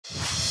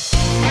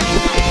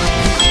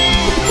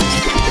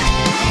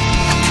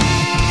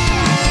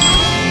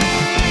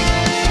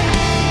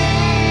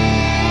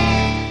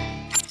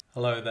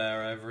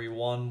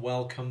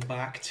welcome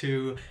back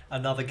to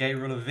another Gate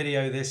Ruler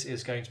video. This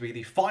is going to be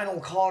the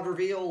final card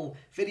reveal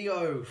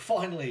video,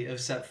 finally,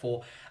 of set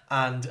 4.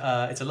 And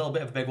it's a little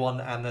bit of a big one,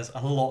 and there's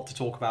a lot to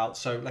talk about,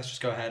 so let's just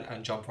go ahead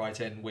and jump right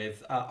in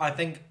with, I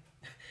think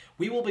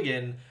we will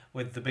begin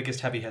with the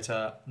biggest heavy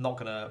hitter. Not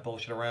gonna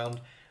bullshit around.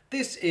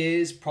 This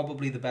is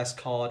probably the best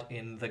card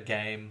in the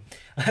game.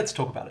 Let's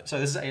talk about it. So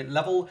this is a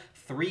level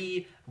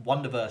 3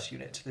 Wonderverse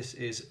unit. This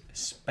is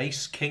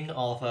Space King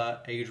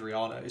Arthur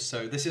Adriano.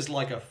 So this is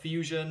like a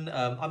fusion.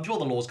 I'm sure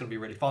the lore is going to be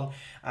really fun,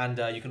 and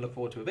you can look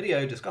forward to a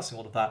video discussing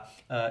all of that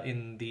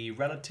in the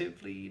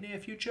relatively near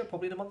future,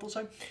 probably in a month or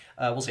so.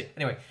 We'll see.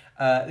 Anyway,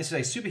 this is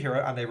a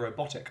superhero and a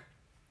robotic.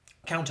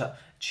 Counter,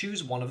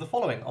 choose one of the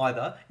following.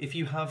 Either, if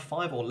you have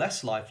 5 or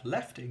less life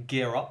left,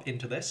 gear up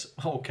into this.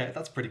 Okay,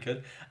 that's pretty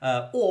good.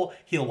 Or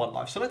heal 1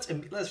 life. So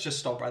let's just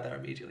stop right there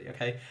immediately,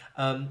 okay?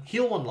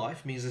 Heal 1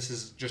 life means this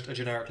is just a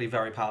generically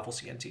very powerful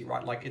CNT,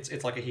 right? Like,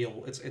 it's like a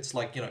heal. It's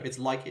like, you know, it's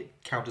like it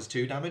counters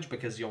 2 damage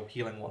because you're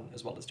healing 1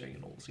 as well as doing a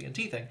normal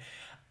CNT thing.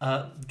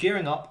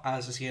 Gearing up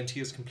as a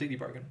CNT is completely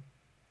broken.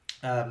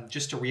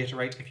 Just to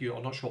reiterate, if you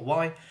are not sure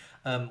why,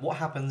 what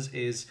happens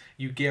is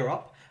you gear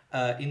up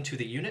into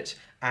the unit,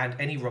 and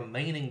any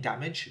remaining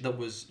damage that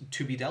was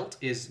to be dealt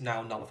is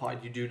now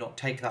nullified. You do not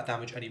take that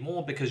damage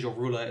anymore because your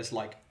ruler is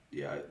like,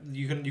 yeah,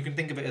 you can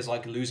think of it as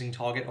like losing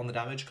target on the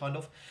damage, kind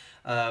of.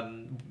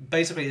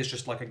 Basically, it's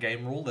just like a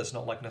game rule. There's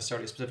not like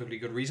necessarily a specifically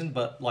good reason,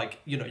 but like,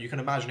 you know, you can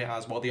imagine it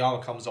as, well, the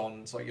armor comes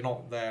on, so you're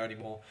not there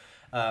anymore.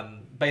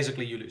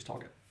 Basically, you lose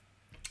target.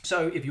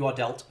 So if you are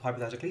dealt,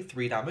 hypothetically,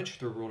 3 damage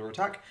through a ruler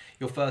attack,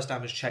 your first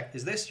damage check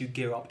is this, you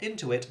gear up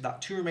into it,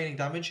 that 2 remaining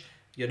damage,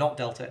 you're not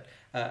dealt it,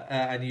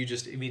 and you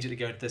just immediately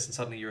go into this and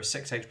suddenly you're a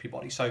 6 HP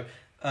body. So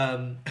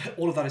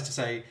all of that is to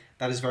say,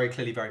 that is very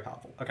clearly very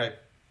powerful, okay?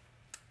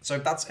 So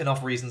that's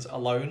enough reasons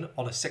alone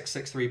on a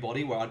 6/6/3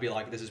 body where I'd be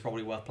like, this is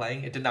probably worth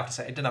playing. It didn't have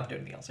to do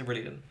anything else, it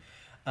really didn't.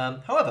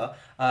 However,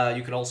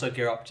 you can also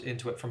gear up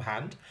into it from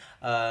hand,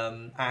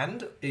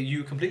 and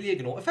you completely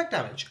ignore effect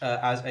damage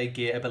as a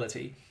gear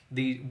ability.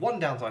 The one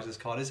downside to this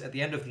card is at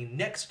the end of the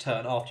next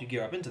turn after you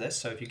gear up into this,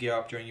 so if you gear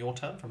up during your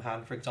turn from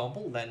hand, for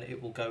example, then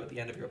it will go at the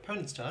end of your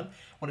opponent's turn,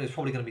 when it's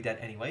probably going to be dead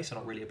anyway, so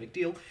not really a big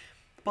deal.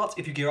 But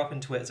if you gear up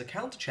into it as a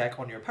counter check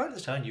on your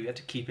opponent's turn, you get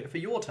to keep it for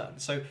your turn.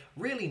 So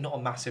really not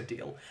a massive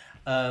deal.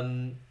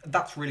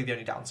 That's really the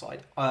only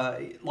downside.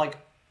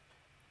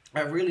 I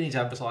really need to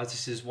emphasize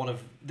this is one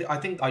of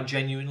I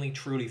genuinely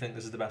truly think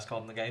this is the best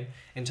card in the game.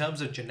 In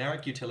terms of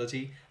generic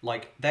utility,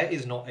 like, there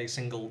is not a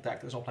single deck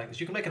that's not playing this.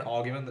 You can make an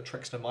argument that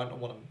Trickster might not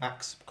want to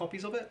max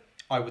copies of it.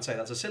 I would say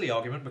that's a silly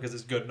argument because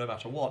it's good no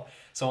matter what.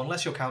 So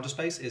unless your counter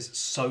space is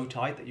so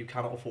tight that you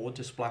cannot afford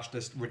to splash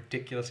this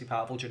ridiculously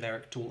powerful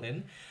generic tool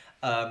in,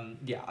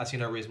 yeah, I see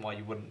no reason why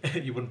you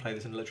wouldn't play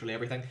this in literally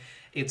everything.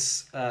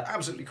 It's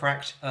absolutely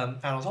cracked, and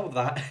on top of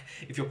that,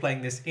 if you're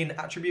playing this in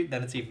attribute,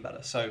 then it's even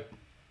better. So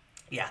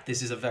yeah,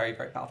 this is a very,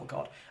 very powerful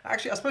card.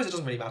 Actually, I suppose it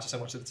doesn't really matter so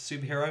much that it's a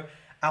superhero,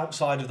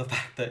 outside of the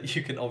fact that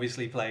you can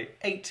obviously play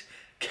 8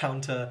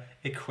 counter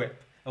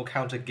equip or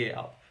counter gear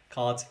up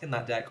cards in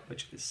that deck,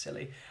 which is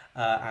silly,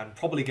 and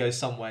probably goes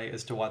some way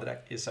as to why the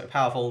deck is so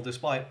powerful,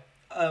 despite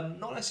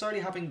not necessarily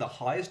having the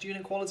highest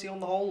unit quality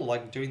on the whole, or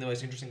like doing the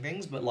most interesting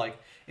things, but like,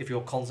 if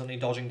you're constantly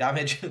dodging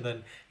damage,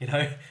 then, you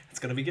know, it's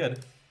going to be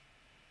good.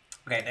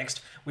 Okay,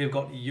 next we've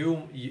got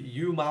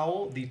Yu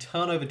Mao, the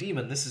Turnover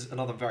Demon. This is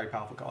another very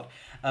powerful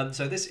card.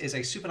 So this is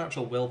a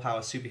supernatural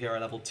willpower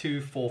superhero level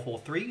 2,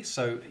 4/4/3.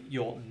 So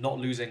you're not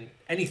losing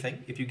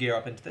anything if you gear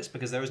up into this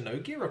because there is no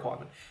gear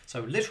requirement.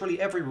 So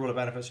literally every ruler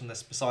benefits from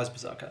this besides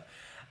Berserker.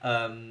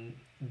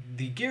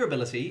 The gear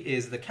ability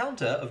is the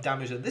counter of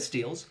damage that this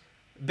deals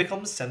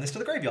becomes send this to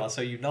the graveyard.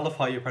 So you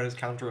nullify your opponent's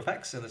counter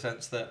effects in the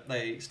sense that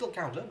they still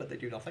counter, but they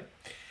do nothing.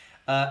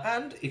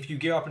 And if you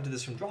gear up into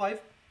this from drive,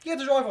 you get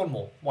to drive 1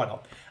 more. Why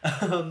not?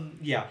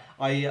 Yeah,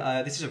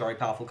 this is a very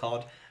powerful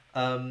card.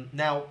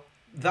 Now,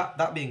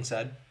 that being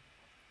said,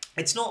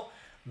 it's not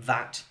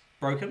that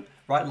broken,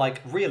 right?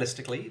 Like,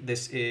 realistically,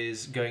 this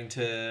is going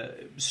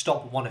to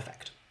stop 1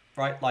 effect,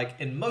 right? Like,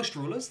 in most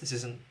rulers, this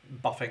isn't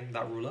buffing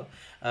that ruler.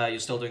 You're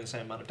still doing the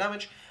same amount of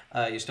damage.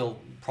 You're still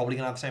probably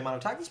going to have the same amount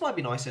of attack. This might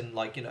be nice in,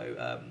 like, you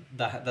know,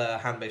 the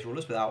hand-based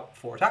rulers without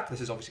 4 attack.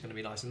 This is obviously going to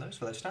be nice in those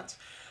for those stats.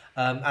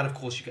 And, of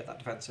course, you get that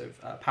defensive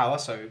power,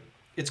 so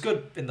it's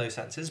good in those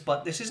senses,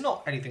 but this is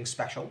not anything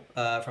special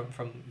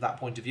from that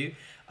point of view.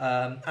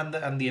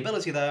 And the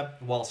ability there,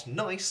 whilst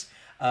nice,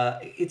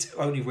 it's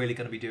only really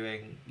going to be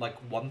doing like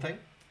 1 thing.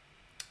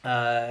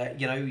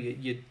 You know,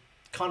 you're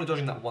kind of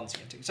dodging that 1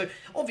 CNT. So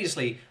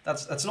obviously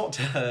that's not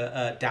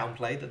to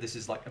downplay that this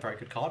is like a very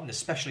good card, and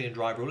especially in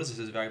drive rulers, this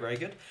is very, very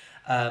good.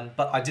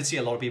 But I did see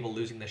a lot of people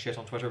losing their shit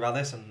on Twitter about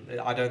this, and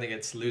I don't think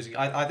it's losing.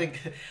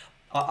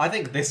 I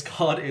think this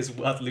card is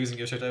worth losing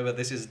your shit over.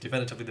 This is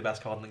definitively the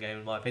best card in the game,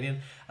 in my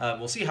opinion.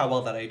 We'll see how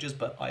well that ages,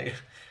 but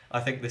I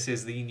think this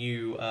is the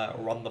new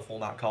run the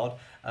format card.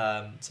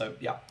 So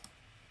yeah.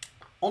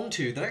 On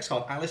to the next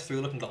card, Alice Through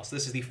the Looking Glass.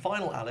 This is the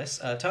final Alice.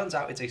 Turns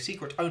out it's a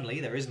secret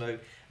only. There is no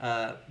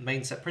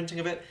main set printing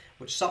of it,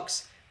 which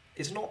sucks.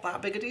 it's not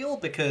that big a deal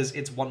because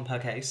it's one per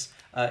case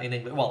in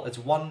English. Well, it's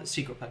one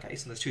secret per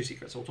case, and there's 2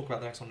 secrets, so we'll talk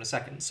about the next one in a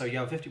second. So you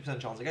have a 50%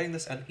 chance of getting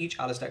this, and each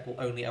Alice deck will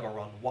only ever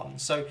run 1.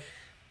 So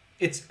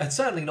it's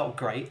certainly not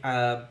great,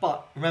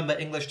 but remember,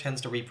 English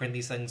tends to reprint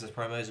these things as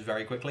promos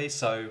very quickly,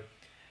 so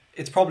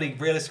it's probably,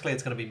 realistically,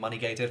 it's going to be money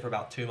gated for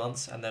about 2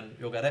 months, and then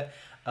you'll get it.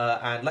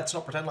 And let's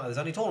not pretend like there's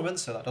only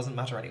tournaments, so that doesn't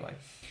matter anyway.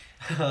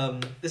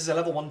 This is a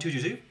level 1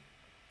 222.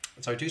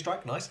 So 2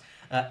 strike, nice.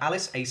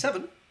 Alice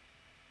A7.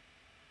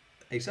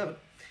 A7.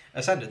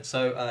 Ascendant.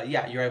 So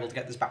yeah, you're able to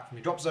get this back from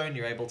your drop zone.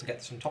 You're able to get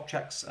this from top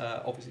checks.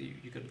 Obviously,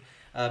 you could...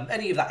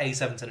 any of that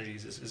A7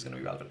 synergies is going to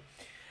be relevant.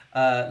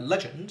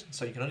 Legend.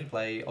 So you can only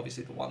play,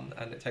 obviously, the 1,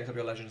 and it takes up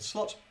your legend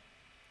slot.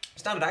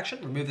 Standard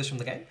action. Remove this from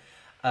the game.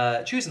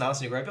 Choose an Alice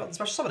in your graveyard and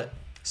special summon it.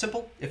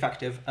 Simple,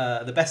 effective.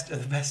 The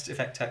best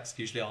effect texts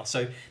usually are.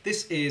 So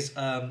this is,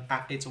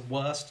 at its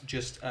worst,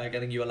 just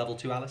getting you a level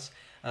 2 Alice.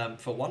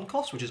 For 1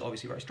 cost, which is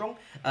obviously very strong,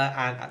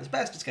 and at its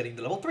best, it's getting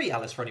the level 3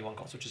 Alice for only 1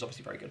 cost, which is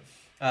obviously very good.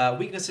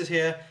 Weaknesses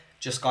here,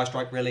 just Sky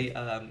Strike really,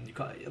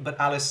 but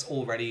Alice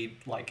already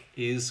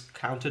is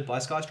countered by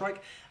Sky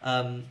Strike.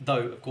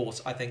 Though of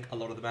course, I think a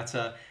lot of the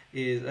meta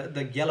is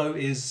the yellow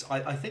is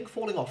I think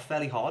falling off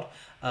fairly hard.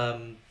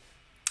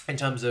 In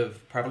terms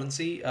of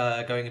prevalency,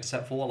 going into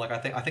set 4,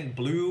 I think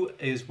blue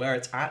is where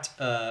it's at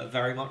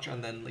very much,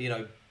 and then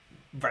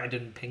red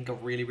and pink are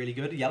really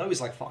good. Yellow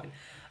is fine.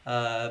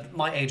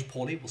 Might age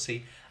poorly, we'll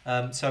see.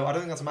 So I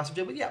don't think that's a massive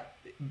deal, but yeah,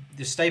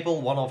 the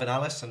staple, one of an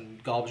Alice,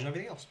 and garbage and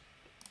everything else.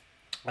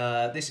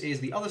 This is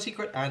the other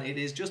secret, and it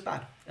is just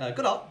bad.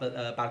 Good art,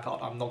 but bad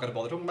card. I'm not going to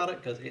bother talking about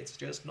it, because it's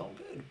just not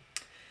good.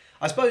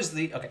 I suppose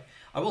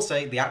I will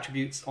say the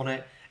attributes on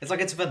it,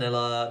 it's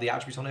vanilla, the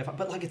attributes on it,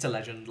 but it's a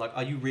legend.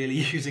 Are you really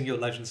using your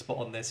legend spot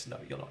on this? No,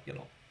 you're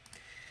not.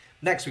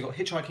 Next, we've got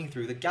Hitchhiking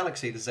Through the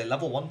Galaxy. This is a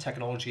level 1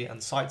 technology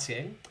and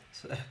sightseeing.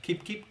 So,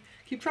 keep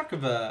track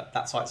of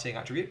that sightseeing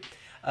attribute.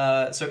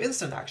 So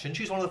instant action,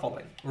 choose one of the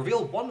following.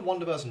 Reveal 1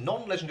 Wonderverse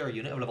non-legendary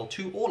unit of level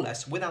 2 or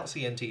less without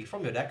CNT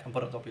from your deck and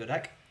put it on top of your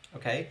deck.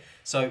 Okay,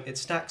 so it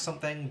stacks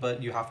something,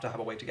 but you have to have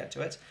a way to get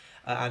to it,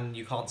 and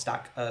you can't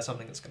stack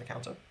something that's going to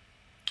counter.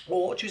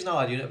 Or choose an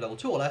allied unit of level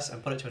 2 or less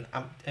and put it to an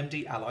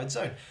empty allied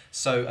zone.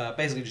 So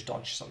basically just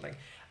dodge something.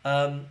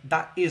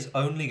 That is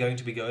only going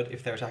to be good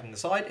if they're attacking the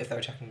side. If they're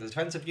attacking the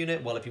defensive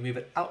unit, well, if you move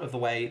it out of the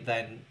way,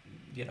 then,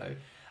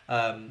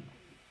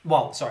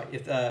 well, sorry,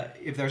 if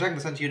they're attacking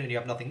the center unit and you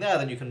have nothing there,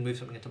 then you can move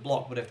something into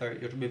block, but if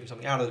you're moving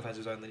something out of the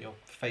defensive zone, then you're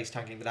face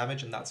tanking the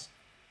damage, and that's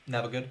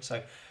never good.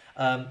 So,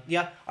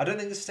 yeah, I don't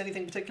think this is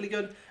anything particularly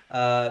good.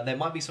 There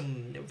might be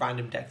some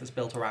random deck that's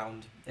built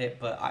around it,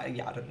 but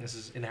yeah, I don't think this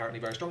is inherently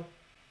very strong.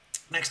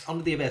 Next,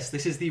 Under the Abyss.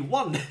 This is the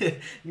one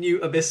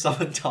new Abyss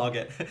summon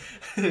target.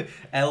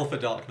 L for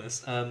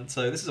Darkness.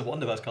 So this is a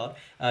Wonderverse card.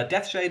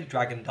 Deathshade,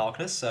 Dragon,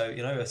 Darkness. So,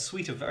 a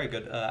suite of very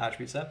good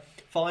attributes there.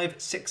 5,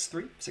 6,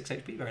 3, 6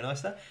 HP, very nice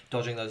there.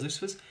 Dodging those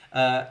Lucifers.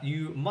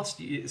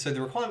 So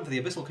the requirement for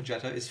the Abyssal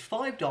Concerto is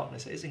 5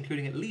 Darknesses,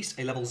 including at least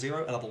a level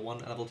 0, a level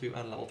 1, a level 2,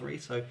 and a level 3.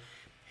 So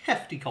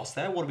hefty cost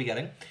there. What are we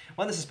getting?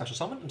 When this is special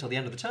summoned, until the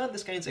end of the turn,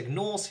 this gains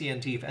Ignore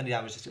CNT for any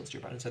damage it deals to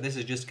your opponent. So this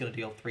is just going to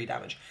deal 3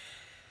 damage.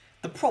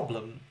 The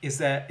problem is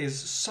there is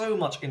so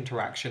much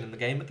interaction in the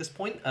game at this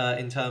point,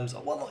 in terms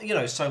of, well,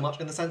 so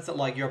much in the sense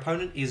that, your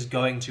opponent is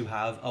going to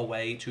have a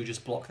way to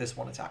just block this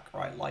one attack,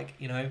 right?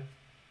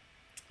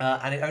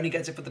 And it only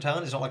gets it for the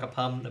turn. It's not like a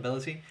permanent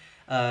ability.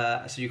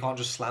 So you can't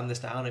just slam this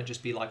down. It'd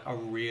just be a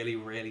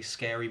really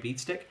scary beat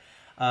stick.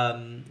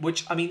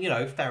 Which, I mean,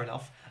 fair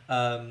enough.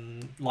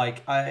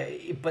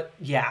 But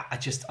yeah, I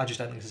just don't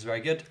think this is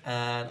very good,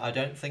 and I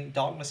don't think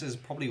Darkness is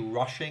probably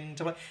rushing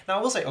to play. Now,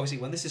 I will say, obviously,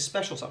 when this is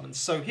special summons,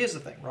 so here's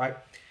the thing, right?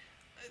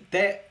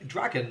 Their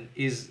Dragon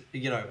is,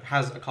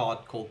 has a card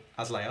called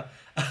Azalea,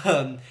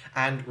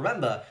 and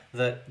remember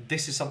that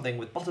this is something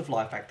with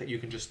Butterfly Effect that you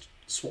can just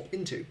swap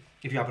into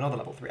if you have another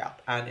level 3 out,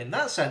 and in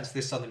that sense,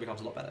 this suddenly becomes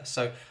a lot better.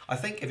 So I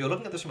think if you're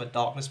looking at this from a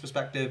Darkness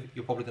perspective,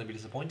 you're probably going to be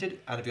disappointed,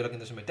 and if you're looking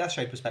at this from a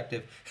Deathshade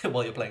perspective,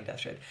 well, you're playing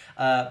Deathshade.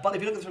 But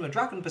if you look at this from a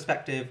Dragon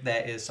perspective,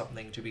 there is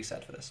something to be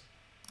said for this.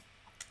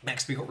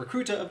 Next, we got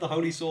Recruiter of the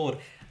Holy Sword.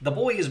 The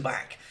boy is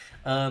back.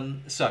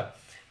 This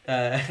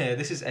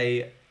is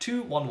a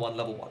 2/1/1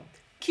 level 1.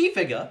 Key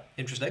figure,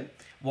 interesting.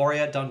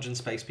 Warrior, Dungeon,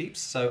 Space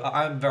Peeps. So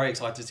I'm very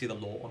excited to see the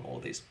lore on all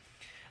of these.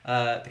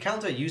 The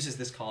counter uses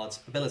this card's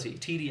ability,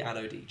 TD and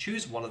OD.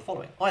 Choose one of the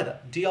following. Either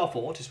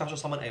DR4 to special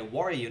summon a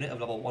warrior unit of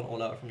level 1 or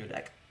lower from your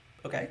deck.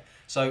 Okay,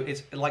 so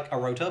it's like a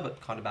Rota, but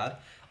kind of bad.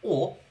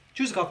 Or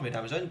choose a card from your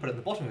damage zone and put it in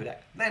the bottom of your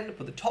deck. Then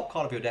put the top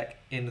card of your deck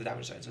in the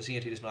damage zone, so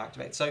CNT does not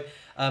activate. So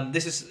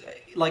this is,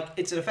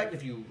 it's an effect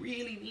if you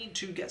really need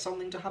to get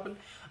something to happen.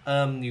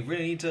 You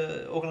really need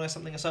to organise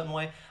something a certain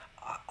way.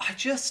 I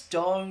just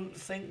don't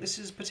think this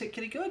is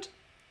particularly good.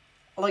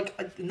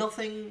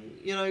 Nothing,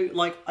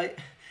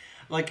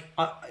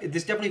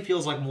 this definitely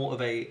feels like more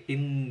of a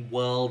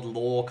in-world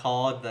lore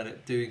card than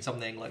it doing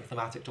something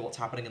thematic to what's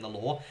happening in the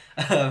lore,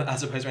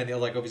 as opposed to anything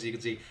else. Obviously you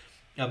can see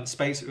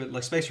Space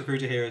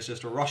Recruiter here is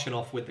just rushing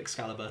off with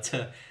Excalibur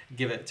to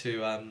give it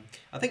to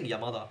I think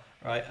Yamada,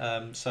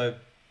 right? So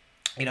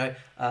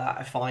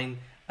fine.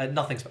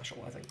 Nothing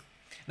special, I think.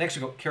 Next,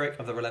 we've got Kirik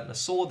of the Relentless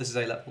Sword. This is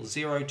a level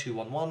 0,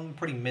 2/1/1,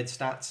 pretty mid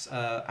stats,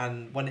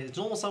 and when it's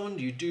normal summoned,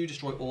 you do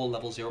destroy all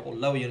level 0 or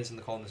lower units in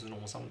the column. This is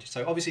normal summoned.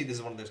 So obviously, this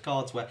is one of those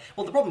cards where,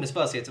 well, the problem is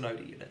firstly it's an OD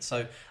unit,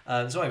 so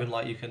it's not even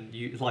like you can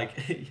you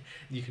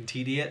can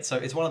TD it. So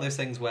it's one of those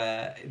things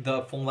where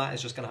the format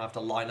is just going to have to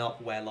line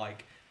up where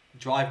like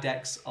drive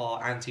decks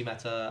are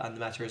anti-meta and the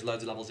meta is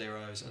loads of level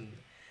 0s, and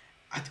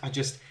I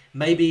just,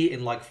 maybe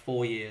in like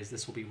 4 years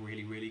this will be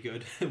really, really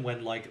good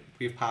when like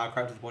we've power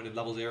crept to the point of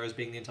level 0s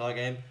being the entire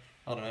game.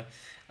 I don't know.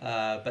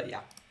 But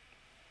yeah.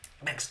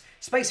 Next,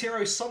 Space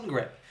Hero Sun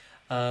Grip.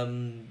 I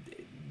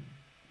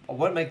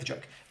won't make the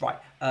joke. Right,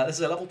 this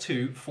is a level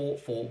 2,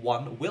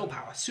 4/4/1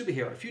 willpower,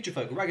 superhero, future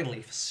folk, Dragon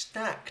Leaf,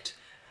 stacked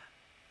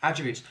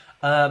attributes.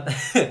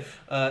 It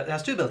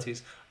has 2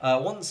 abilities.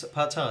 Once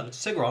per turn,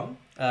 Sigron,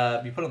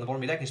 you put it on the bottom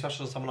of your deck and you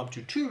special summon up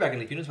to 2 Dragon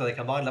Leaf units where they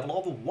combine level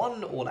of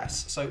 1 or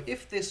less. So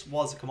if this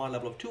was a combined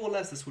level of 2 or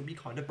less, this would be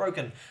kind of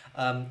broken.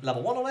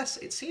 Level 1 or less,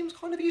 it seems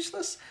kind of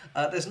useless.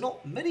 There's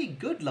not many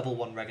good level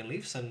 1 Dragon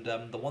Leafs, and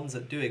the ones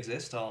that do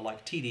exist are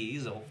like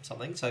TDs or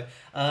something. So,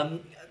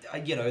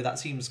 that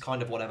seems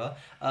kind of whatever.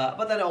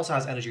 But then it also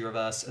has Energy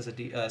Reverse as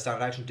a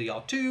standard action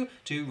DR2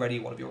 to ready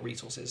one of your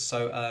resources.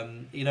 So,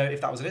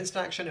 if that was an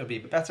instant action, it would be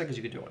a bit better because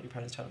you could do it on your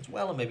opponent's turn as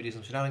well and maybe do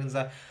some shenanigans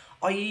there.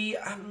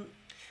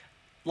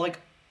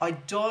 I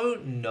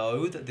don't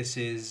know that this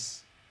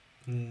is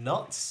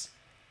nuts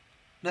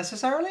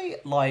necessarily.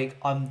 Like,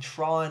 I'm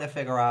trying to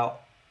figure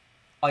out,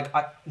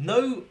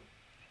 no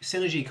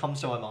synergy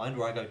comes to my mind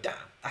where I go, damn,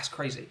 that's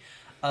crazy.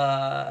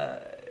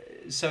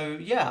 So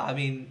yeah, I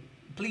mean,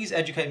 please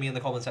educate me in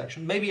the comment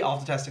section. Maybe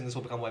after testing this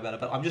will become way better,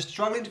 but I'm just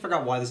struggling to figure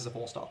out why this is a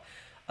 4-star.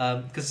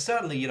 Because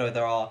certainly,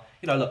 there are,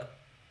 look,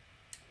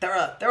 there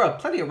are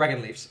plenty of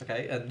Dragon Leafs,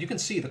 okay? And you can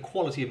see the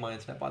quality of my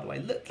internet, by the way.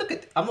 Look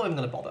at... I'm not even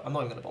going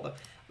to bother.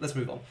 Let's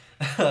move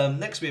on.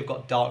 Next, we have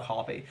got Dark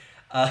Harpy.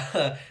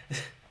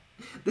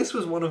 This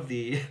was one of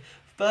the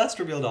first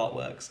revealed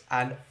artworks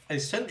and a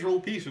central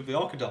piece of the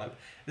archetype.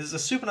 This is a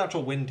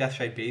supernatural wind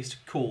Deathshade beast.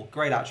 Cool,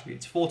 great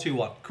attributes.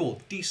 4/2/1.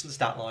 Cool, decent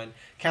stat line.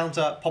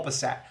 Counter, pop a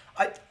set.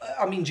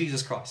 I mean,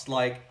 Jesus Christ.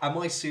 Like, am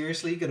I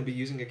seriously going to be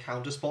using a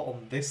counter spot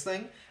on this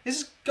thing?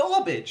 This is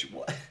garbage.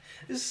 What?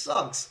 This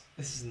sucks.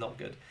 This is not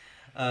good.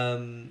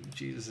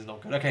 Jesus, is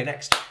not good. Okay,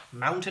 next.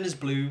 Mountain is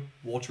blue,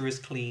 water is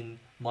clean,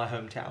 my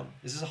hometown.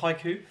 Is this a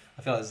haiku?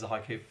 I feel like this is a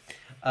haiku.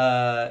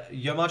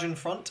 Yomajin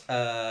front.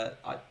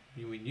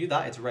 We knew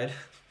that. It's red.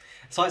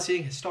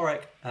 Sightseeing,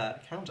 historic,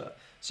 counter.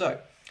 So,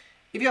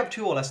 if you have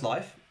 2 or less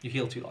life, you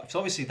heal 2 life. So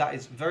obviously that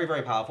is very,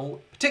 very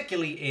powerful,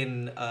 particularly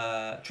in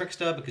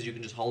Trickster, because you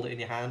can just hold it in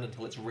your hand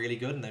until it's really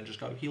good and then just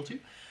go heal 2.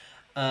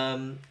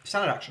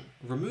 Standard action.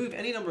 Remove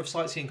any number of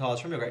sightseeing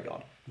cards from your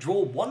graveyard.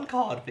 Draw 1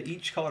 card for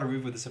each card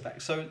removed with this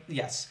effect. So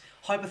yes,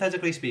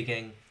 hypothetically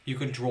speaking, you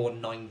could draw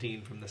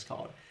 19 from this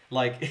card.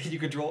 Like, you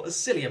could draw a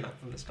silly amount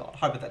from this card,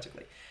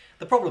 hypothetically.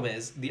 The problem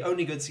is, the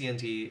only good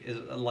CNT is,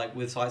 like,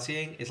 with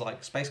sightseeing is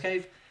like Space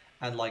Cave,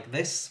 and like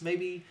this,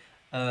 maybe.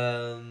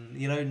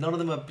 None of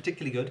them are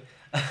particularly good.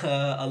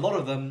 A lot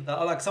of them,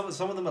 like some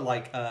of them are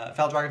like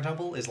Fell Dragon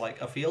Temple is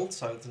like a field,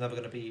 so it's never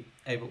going to be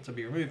able to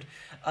be removed.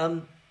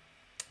 So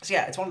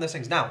yeah, it's one of those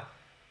things. Now,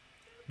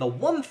 the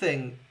one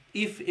thing,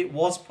 if it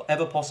was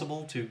ever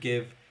possible to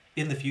give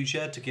in the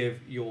future to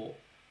give your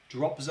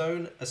drop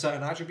zone a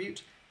certain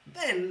attribute,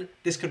 then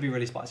this could be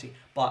really spicy.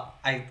 But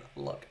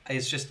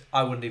it's just,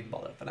 I wouldn't even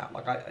bother for now.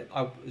 Like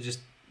I just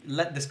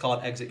let this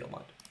card exit your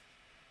mind.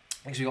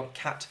 Next we got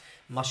Cat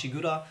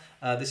Mashigura.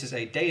 This is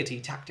a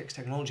deity, tactics,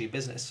 technology,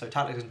 business. So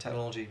tactics and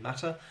technology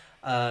matter.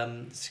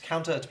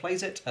 Counter to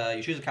plays it.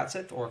 You choose a cat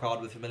Sith or a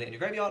card with familiar in your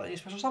graveyard and you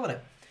special summon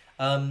it.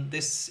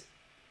 This,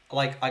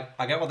 like,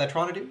 I get what they're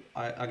trying to do.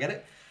 I get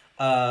it.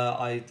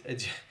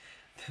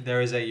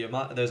 There's a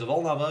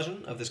Volnar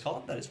version of this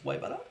card that is way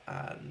better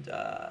and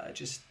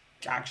just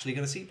actually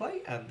going to see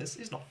play, and this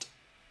is not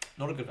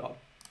a good card.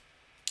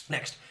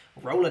 Next,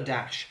 Roller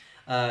Dash.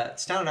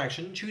 Standard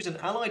action, choose an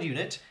allied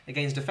unit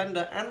against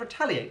defender and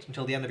retaliate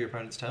until the end of your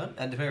opponent's turn.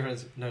 And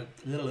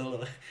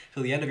until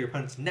the end of your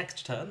opponent's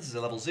next turn. This is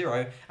a level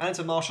 0, and it's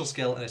a martial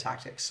skill and a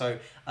tactics. So,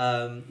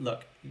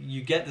 look,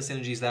 you get the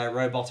synergies there.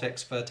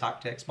 Robotics for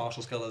tactics,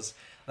 martial skill is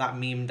that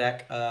meme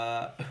deck.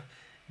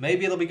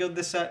 Maybe it'll be good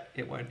this set.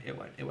 It won't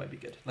be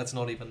good. Let's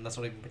not even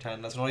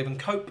pretend. Let's not even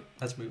cope.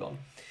 Let's move on.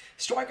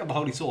 Strike of the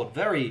Holy Sword.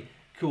 Very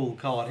cool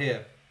card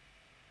here.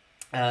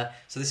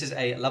 So this is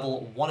a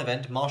level 1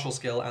 event, martial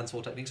skill and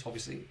sword techniques,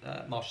 obviously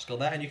martial skill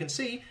there, and you can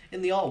see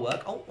in the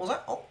artwork, oh, what's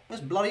that? Oh, there's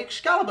bloody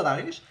Excalibur,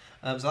 that is.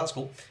 So that's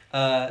cool.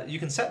 You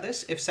can set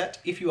this,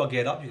 if you are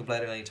geared up, you can play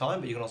it at any time,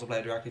 but you can also play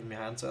it directly from your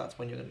hand, so that's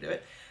when you're going to do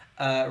it.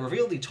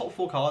 Reveal the top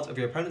 4 cards of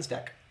your opponent's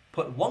deck.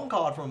 Put 1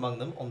 card from among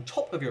them on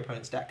top of your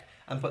opponent's deck,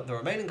 and put the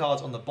remaining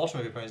cards on the bottom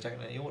of your opponent's deck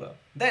in any order.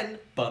 Then,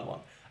 burn 1.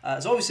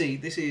 So obviously,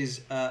 this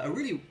is a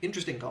really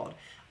interesting card.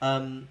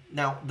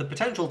 Now, the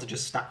potential to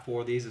just stack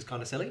 4 of these is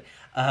kind of silly,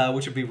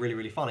 which would be really,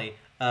 really funny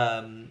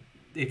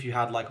if you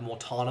had like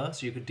Mortana,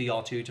 so you could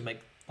DR2 to make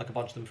like a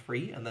bunch of them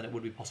free, and then it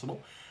would be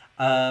possible.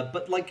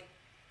 But like,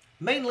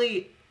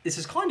 Mainly, this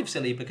is kind of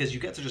silly because you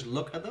get to just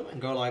look at them and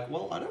go like,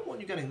 well, I don't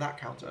want you getting that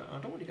counter, I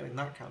don't want you getting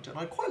that counter, and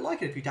I quite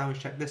like it if you damage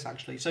check this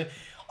actually. So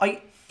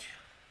I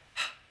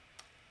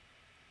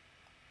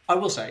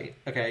will say,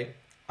 okay,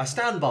 I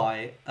stand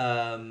by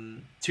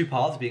Two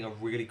Paths being a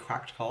really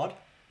cracked card.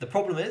 The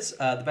problem is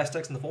the best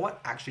decks in the format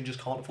actually just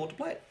can't afford to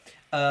play it.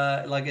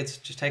 Like, it's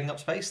just taking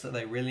up space that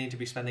they really need to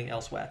be spending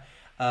elsewhere.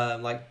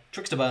 Like,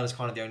 Trickster Burn is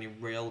kind of the only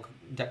real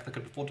deck that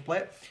could afford to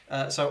play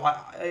it. So,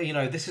 you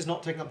know, this is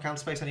not taking up counter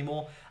space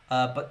anymore.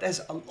 But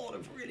there's a lot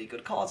of really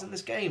good cards in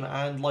this game,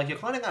 and like, you're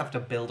kind of gonna have to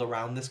build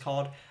around this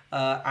card.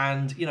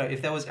 And you know,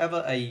 if there was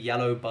ever a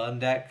yellow burn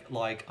deck,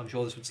 like, I'm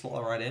sure this would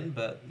slot right in,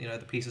 but you know,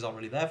 the pieces aren't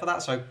really there for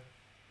that. So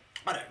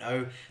I don't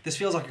know. This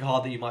feels like a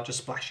card that you might just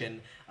splash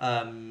in.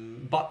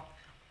 But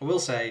I will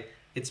say,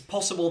 it's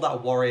possible that a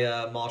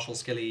Warrior Martial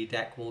Skilly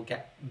deck will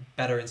get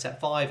better in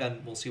set 5,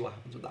 and we'll see what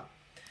happens with that.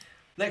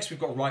 Next, we've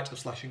got Rite of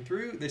Slashing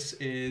Through. This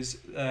is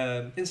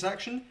instant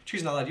action.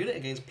 Choose an allied unit.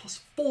 It gains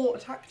 +4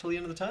 attack till the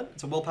end of the turn.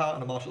 It's a willpower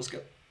and a martial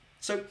skill.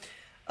 So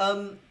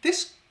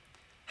this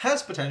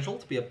has potential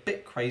to be a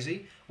bit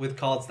crazy with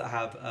cards that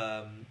have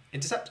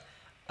intercept.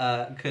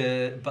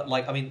 But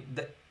like, I mean,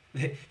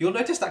 you'll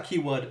notice that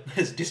keyword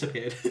has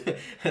disappeared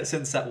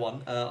since set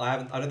 1.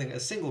 I don't think a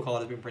single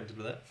card has been printed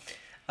with it.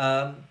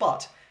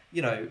 But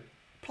you know,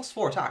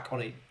 +4 attack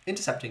on an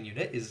intercepting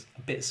unit is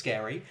a bit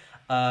scary.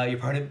 Your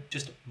opponent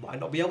just might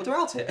not be able to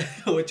out it,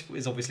 which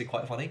is obviously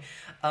quite funny.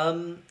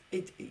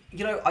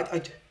 You know,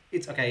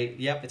 it's okay.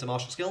 Yep, it's a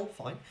martial skill.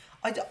 Fine.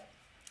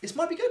 This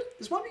might be good.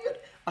 This might be good.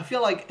 I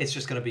feel like it's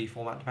just going to be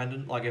format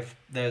dependent. Like, if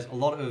there's a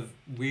lot of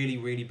really,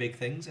 really big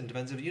things in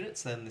defensive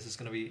units, then this is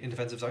going to be in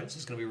defensive zones.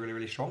 It's going to be really,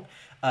 really strong.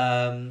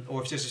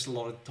 Or if there's just a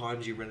lot of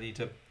times you really need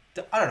to,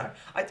 I don't know.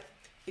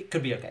 It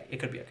could be okay. It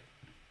could be okay.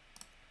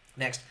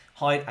 Next,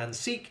 Hide and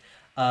Seek.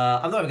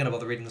 I'm not even going to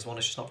bother reading this one.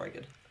 It's just not very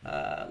good.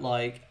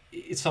 Like,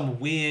 it's some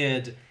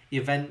weird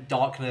event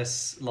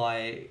darkness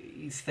like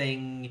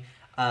thing,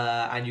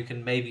 and you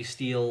can maybe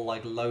steal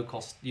like low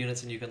cost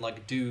units, and you can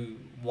like do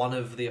one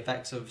of the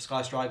effects of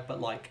Sky Strike, but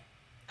like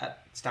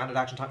at standard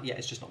action time. Yeah,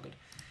 it's just not good.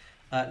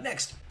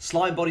 Next,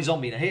 Slime Body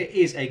Zombie. Now here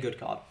is a good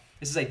card.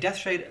 This is a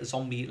Deathshade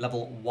Zombie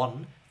level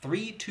 1,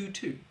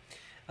 3/2/2.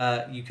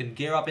 You can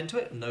gear up into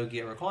it, no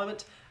gear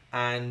requirement,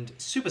 and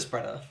Super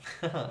Spreader.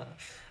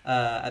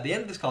 At the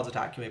end of this card's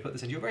attack, you may put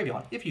this into your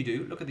graveyard. If you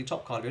do, look at the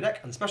top card of your deck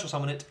and special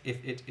summon it.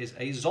 If it is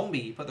a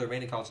zombie, put the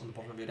remaining cards on the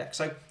bottom of your deck.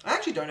 So I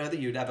actually don't know that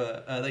you'd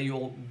ever, that you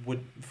all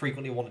would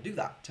frequently want to do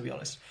that, to be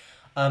honest.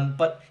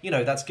 But you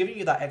know, that's giving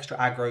you that extra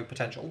aggro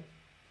potential.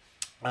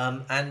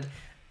 And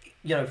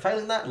you know,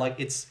 failing that, like,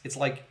 it's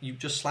like you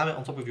just slam it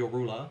on top of your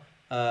ruler.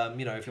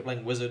 You know, if you're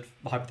playing Wizard,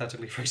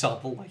 hypothetically, for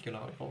example, like, you're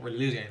not really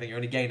losing anything, you're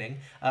only gaining.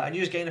 And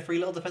you just gain a free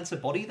little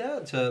defensive body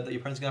there that your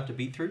opponent's going to have to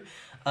beat through.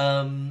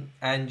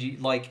 And you,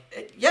 like,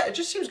 yeah, it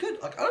just seems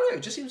good. Like, I don't know,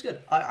 it just seems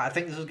good. I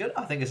think this is good.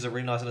 I think this is a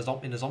really nice in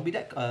a zombie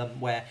deck,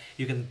 where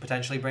you can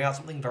potentially bring out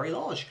something very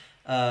large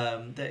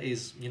that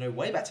is, you know,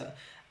 way better.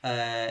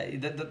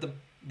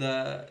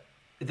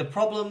 The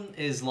problem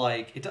is,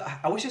 like,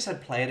 I wish I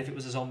said play it if it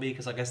was a zombie,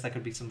 because I guess there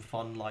could be some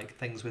fun, like,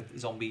 things with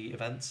zombie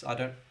events. I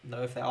don't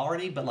know if there are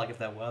any, but, like, if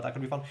there were, that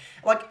could be fun.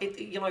 Like,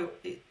 you know,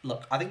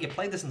 look, I think you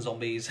played this in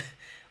zombies.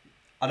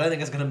 I don't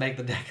think it's going to make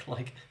the deck,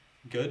 like,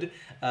 good.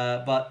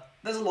 But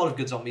there's a lot of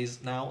good zombies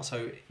now,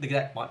 so the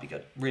deck might be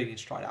good. Really need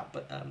to try it out,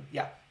 but,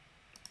 yeah.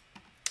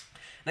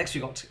 Next,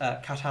 we've got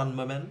Catan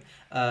Momen.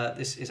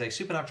 This is a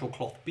Supernatural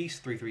Cloth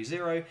Beast,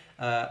 3/3/0.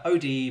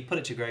 OD, put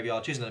it to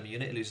graveyard, choose an enemy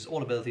unit. It loses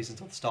all abilities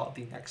until the start of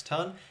the next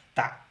turn.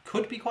 That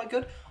could be quite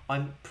good.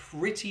 I'm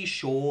pretty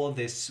sure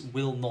this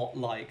will not,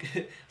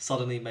 like,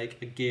 suddenly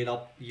make a geared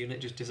up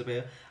unit just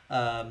disappear.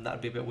 That would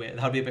be a bit weird.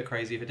 That would be a bit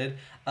crazy if it did.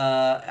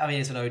 I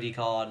mean, it's an OD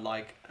card.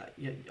 Like,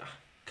 yeah,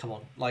 come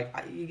on. Like,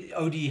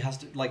 OD has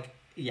to, like,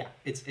 yeah,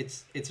 it's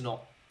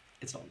not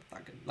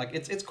that good. Like,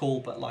 it's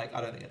cool, but, like,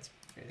 I don't think it's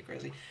really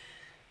crazy.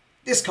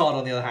 This card,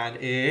 on the other hand,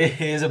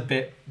 is a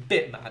bit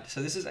mad.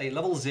 So this is a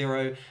level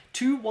 0,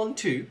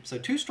 2/1/2, so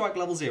 2-strike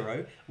level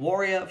 0,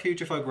 Warrior,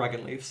 Future Folk,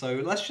 Dragonleaf. So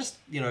let's just,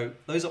 you know,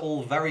 those are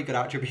all very good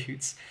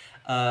attributes.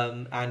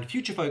 And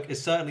Future Folk is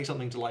certainly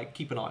something to, like,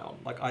 keep an eye on.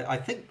 Like, I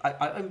think,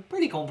 I'm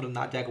pretty confident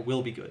that deck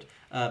will be good.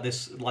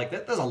 There's a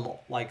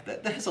lot. Like,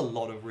 there's a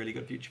lot of really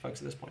good Future Folks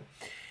at this point.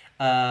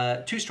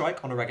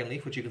 2-strike on a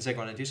Dragonleaf, which you can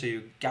Sigron into, so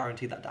you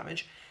guarantee that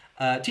damage.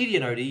 TD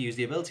and OD use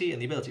the ability,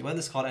 and the ability, when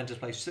this card enters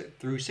play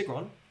through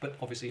Sigron, but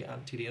obviously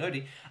and TD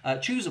and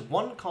OD, choose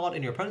one card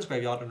in your opponent's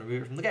graveyard and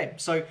remove it from the game.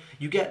 So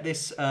you get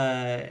this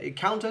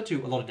counter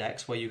to a lot of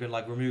decks where you can,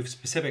 like, remove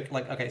specific,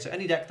 like, okay, so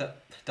any deck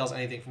that does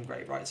anything from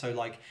grave, right? So,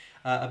 like,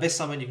 Abyss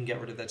Summon, you can get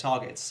rid of their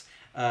targets.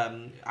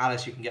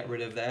 Alice, you can get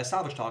rid of their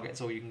salvage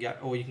targets, or you can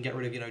get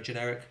rid of, you know,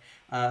 generic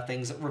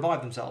things that revive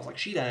themselves, like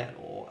Shidan,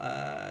 or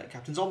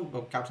Captain Zombie,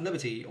 or Captain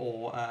Liberty,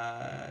 or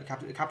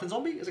Captain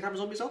Zombie. Is it Captain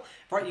Zombie itself?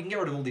 Right, you can get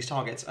rid of all these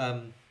targets.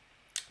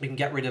 You can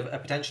get rid of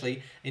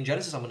potentially in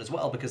Genesis Summon as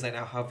well, because they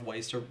now have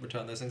ways to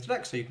return those things to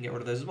deck, so you can get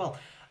rid of those as well.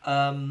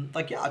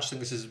 Like, yeah, I just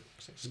think this is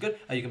good.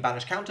 You can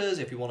banish counters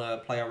if you want to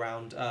play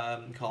around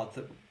cards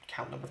that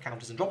number of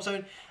counters in drop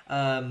zone.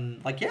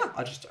 Like yeah,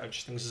 I just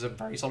think this is a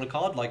very solid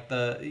card. Like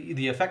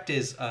the effect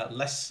is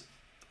less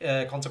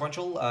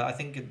consequential, I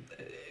think,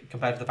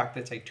 compared to the fact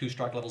that it's a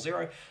 2-strike level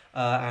 0,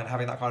 and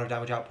having that kind of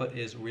damage output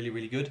is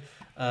really good.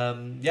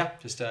 Yeah,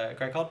 just a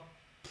great card.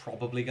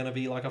 Probably going to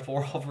be like a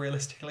 4-of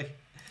realistically.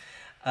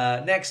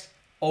 Next,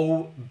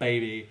 oh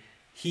baby,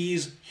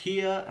 he's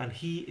here and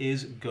he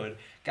is good.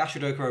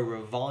 Gashadokuro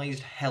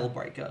Revised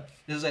Hellbreaker.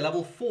 This is a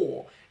level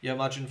 4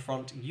 Imagine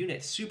Front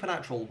unit,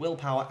 supernatural,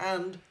 willpower,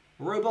 and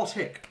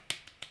robotic.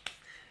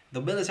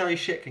 The military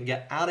shit can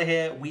get out of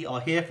here. We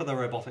are here for the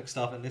robotic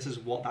stuff, and this is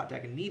what that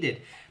deck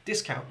needed.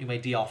 Discount, you may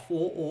DR4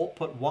 or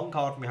put 1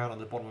 card from your hand on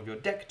the bottom of your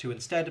deck to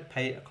instead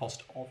pay a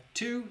cost of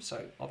 2,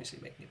 so obviously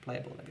making it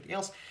playable and everything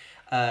else.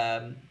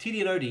 TD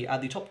and OD,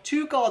 add the top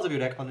 2 cards of your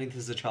deck underneath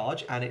as a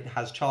charge, and it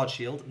has charge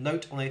shield.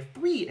 Note on a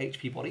 3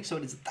 HP body, so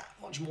it is that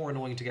much more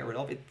annoying to get rid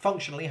of. It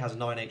functionally has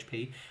 9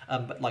 HP,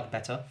 but like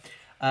better.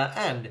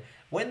 And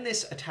when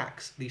this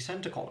attacks the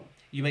center column,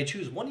 you may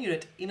choose 1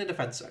 unit in a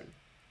defense zone.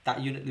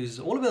 That unit loses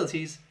all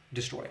abilities,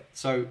 destroy it.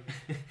 So,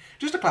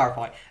 just to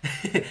clarify,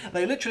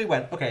 they literally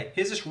went, okay,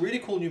 here's this really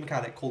cool new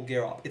mechanic called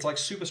Gear Up. It's like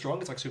super strong,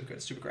 it's like super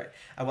good, super great.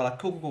 And we're like,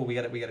 cool, we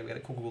get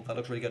it, cool, that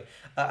looks really good.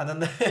 And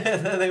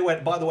then they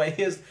went, by the way,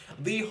 here's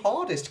the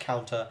hardest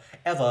counter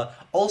ever.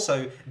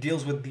 Also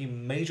deals with the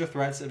major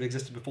threats that have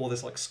existed before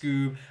this, like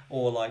Scoob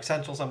or like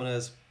Sentinel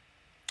Summoners.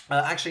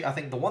 Actually, I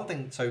think the one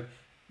thing, so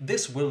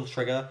this will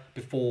trigger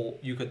before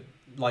you could,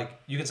 like,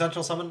 you can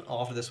Sentinel Summon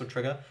after this would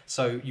trigger,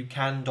 so you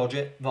can dodge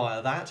it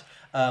via that,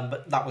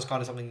 but that was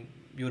kind of something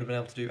you would have been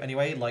able to do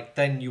anyway. Like,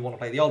 then you want to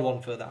play the old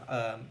one for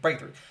that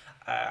breakthrough,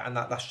 and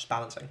that's just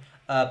balancing.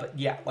 But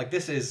yeah, like, I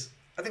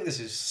think this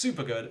is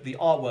super good. The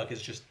artwork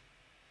is just,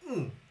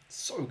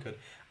 so good.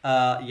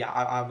 Yeah,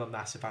 I'm a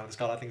massive fan of this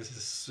card. I think this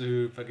is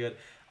super good.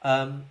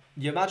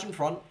 You Imagine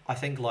Front, I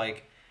think,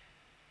 like,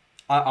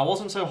 I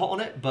wasn't so hot on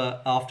it,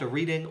 but after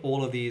reading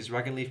all of these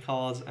Dragon Leaf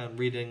cards and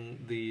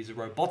reading these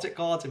robotic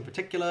cards in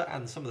particular,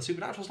 and some of the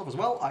supernatural stuff as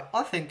well,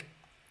 I think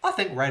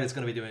red is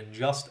going to be doing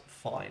just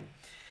fine.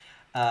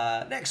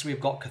 Next, we've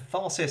got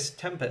Catharsis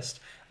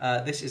Tempest.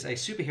 This is a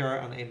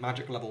superhero and a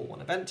magic level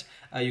 1 event.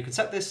 You can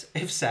set this,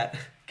 if set,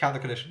 count the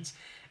conditions.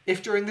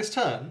 If during this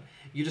turn,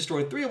 you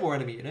destroyed 3 or more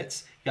enemy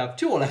units, you have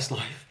 2 or less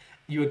life,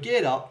 you are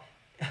geared up,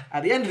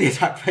 at the end of the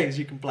attack phase,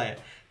 you can play it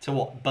to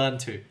what? Burn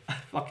 2.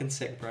 Fucking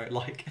sick, bro.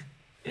 Like,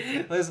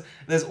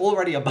 there's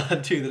already a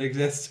burn 2 that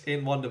exists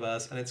in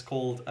Wonderverse, and it's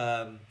called,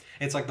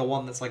 it's like the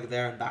one that's like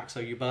there and back,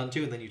 so you burn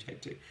 2 and then you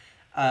take 2.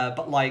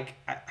 But like,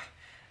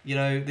 you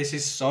know, this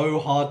is so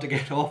hard to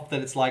get off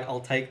that it's like,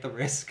 I'll take the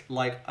risk.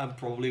 Like, I'm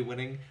probably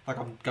winning. Like,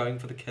 I'm going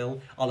for the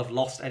kill. I'll have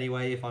lost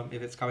anyway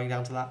if it's coming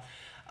down to that.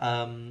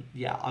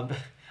 Yeah,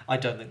 I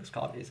don't think this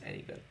card is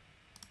any good.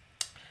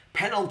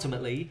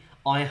 Penultimately,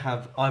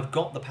 I've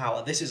got the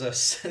power. This is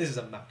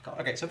a mad card.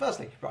 Okay, so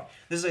firstly, right,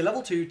 this is a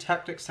level 2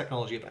 tactics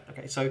technology event.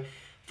 Okay, so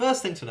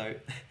first thing to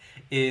note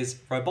is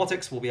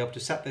robotics will be able to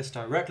set this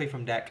directly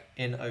from deck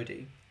in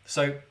OD.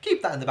 So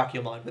keep that in the back of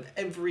your mind with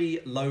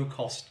every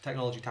low-cost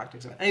technology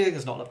tactics event. Anything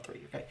that's not level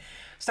 3, okay?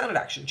 Standard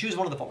action, choose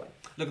one of the following.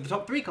 Look at the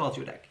top 3 cards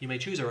of your deck. You may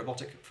choose a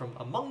robotic from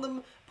among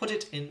them, put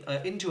it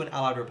into an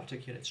allied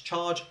robotic unit's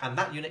charge, and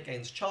that unit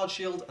gains charge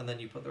shield, and then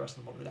you put the rest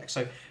of them on the deck.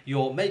 So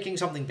you're making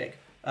something big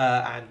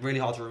and really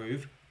hard to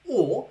remove,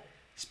 or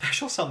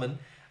special summon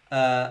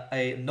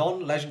a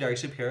non-legendary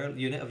superhero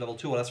unit of level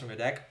 2 or less from your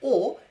deck,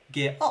 or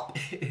gear up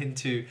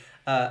into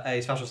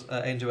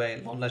into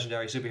a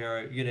non-legendary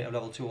superhero unit of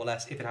level 2 or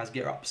less if it has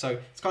gear up. So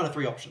it's kind of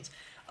 3 options,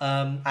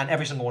 and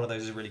every single one of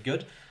those is really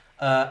good.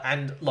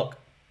 And look,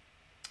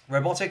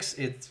 robotics,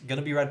 it's going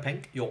to be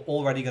red-pink. You're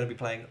already going to be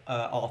playing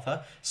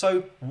Arthur.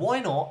 So why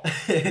not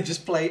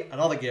just play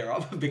another gear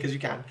up, because you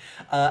can.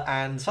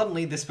 And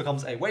suddenly this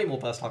becomes a way more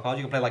versatile card.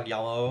 You can play like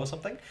Yamaha or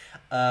something,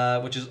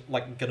 which is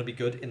like going to be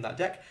good in that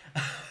deck.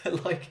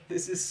 Like,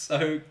 this is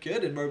so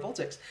good in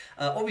robotics.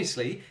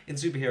 Obviously, in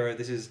superhero,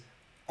 this is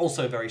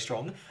also very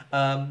strong.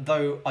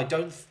 Though I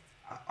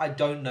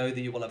don't know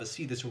that you will ever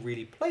see this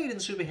really played in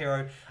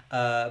superhero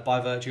by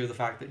virtue of the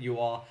fact that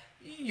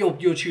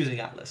you're choosing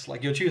Atlas.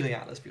 Like, you're choosing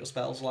Atlas for your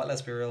spells. Like,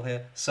 let's be real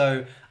here.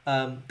 So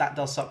that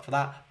does suck for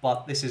that,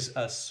 but this is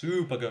a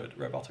super good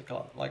robotic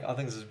card. Like, I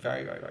think this is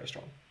very, very, very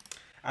strong.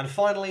 And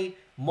finally,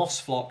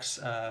 Moss Flocks,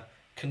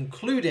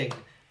 concluding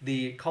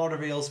the card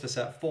reveals for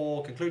set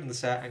 4, concluding the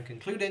set, and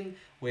concluding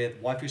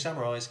with Waifu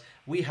Samurais,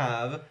 we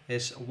have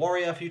this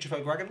Warrior Future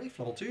Folk Dragon Leaf,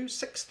 level 2,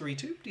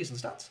 6/3/2,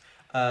 decent stats.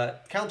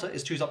 Counter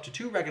is choose up to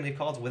 2 Dragon Leaf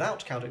cards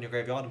without counter in your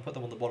graveyard and put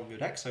them on the bottom of your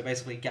deck, so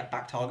basically get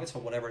back targets for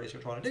whatever it is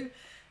you're trying to do.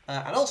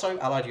 And also,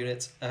 allied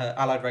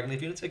Dragon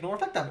Leaf units ignore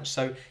effect damage,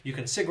 so you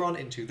can Sigron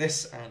into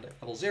this and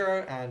level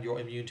 0, and you're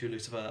immune to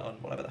Lucifer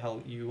on whatever the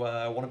hell you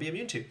want to be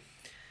immune to.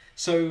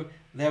 So,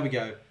 there we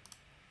go.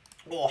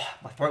 Oh,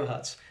 my throat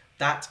hurts.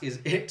 that is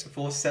it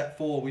for set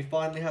 4. We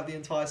finally have the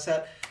entire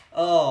set.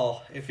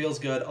 Oh, it feels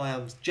good. I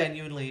am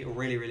genuinely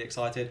really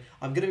excited.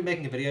 I'm going to be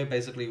making a video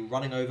basically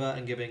running over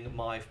and giving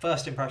my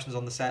first impressions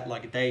on the set,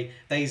 like day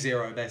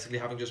 0, basically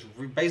having just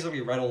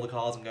basically read all the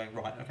cards and going,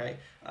 right, okay,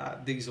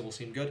 these all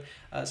seem good.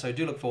 So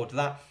do look forward to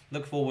that.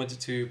 Look forward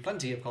to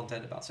plenty of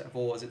content about set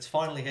 4 as it's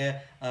finally here.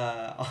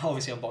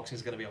 Obviously unboxing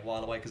is going to be a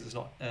while away because it's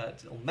not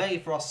till May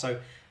for us, so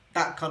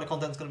that kind of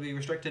content is going to be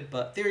restricted,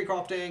 but theory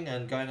crafting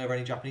and going over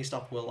any Japanese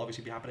stuff will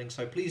obviously be happening,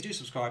 so please do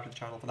subscribe to the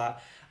channel for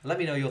that. Let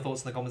me know your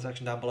thoughts in the comment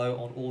section down below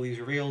on all these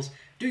reveals.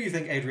 Do you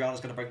think Adriana's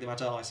going to break the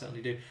meta? I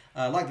certainly do.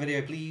 Like the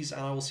video, please,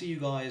 and I will see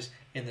you guys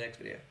in the next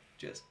video.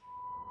 Cheers.